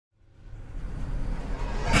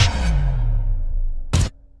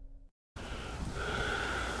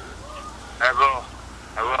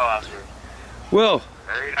Will.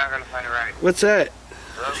 Or you're not gonna find it right. What's that?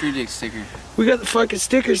 Treedick sticker. We got the fucking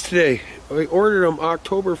stickers today. I ordered them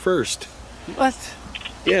October 1st. What?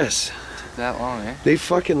 Yes. Took that long, eh? They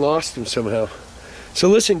fucking lost them somehow. So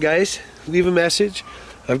listen, guys, leave a message.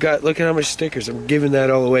 Look at how much stickers. I'm giving that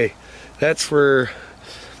all away. That's for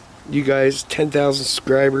you guys, 10,000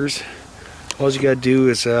 subscribers. All you gotta do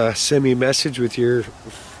is send me a message with your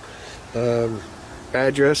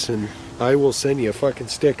address and I will send you a fucking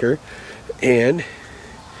sticker. And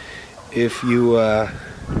if you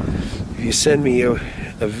send me a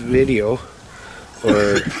video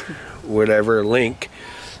or whatever, a link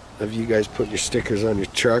of you guys putting your stickers on your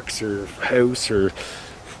trucks or house or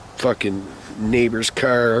fucking neighbor's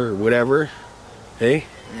car or whatever, hey?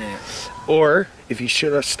 Yeah. Or if you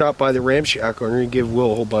should have stopped by the Ram Shack, I'm gonna give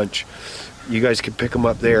Will a whole bunch. You guys can pick them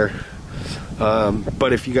up there.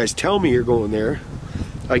 But if you guys tell me you're going there,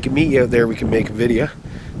 I can meet you out there. We can make a video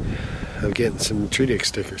of getting some Treedick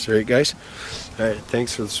stickers. All right, guys. All right.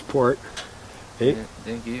 Thanks for the support. Hey, Yeah,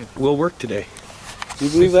 thank you. We'll work today. Do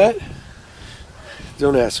you believe that?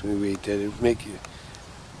 Don't ask me. Wait, did it make you?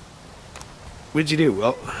 What'd you do?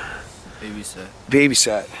 Well, Babysat.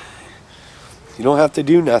 babysat. You don't have to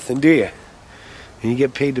do nothing, do you? And you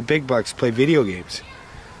get paid the big bucks to play video games.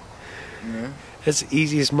 Yeah. That's the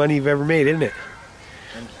easiest money you've ever made, isn't it?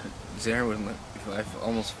 And Zara wouldn't let. If I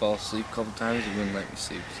almost fell asleep a couple times, he wouldn't let me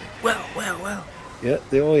sleep. He's like, well. Yeah,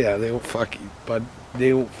 they don't fuck you, bud. They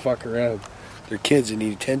don't fuck around. They're kids that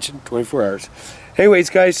need attention 24 hours. Anyways,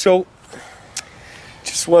 guys, so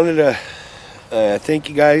just wanted to thank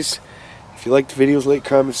you guys. If you like the videos,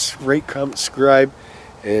 rate, comment, subscribe,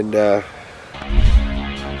 and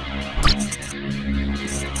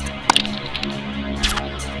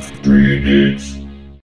Treedicks.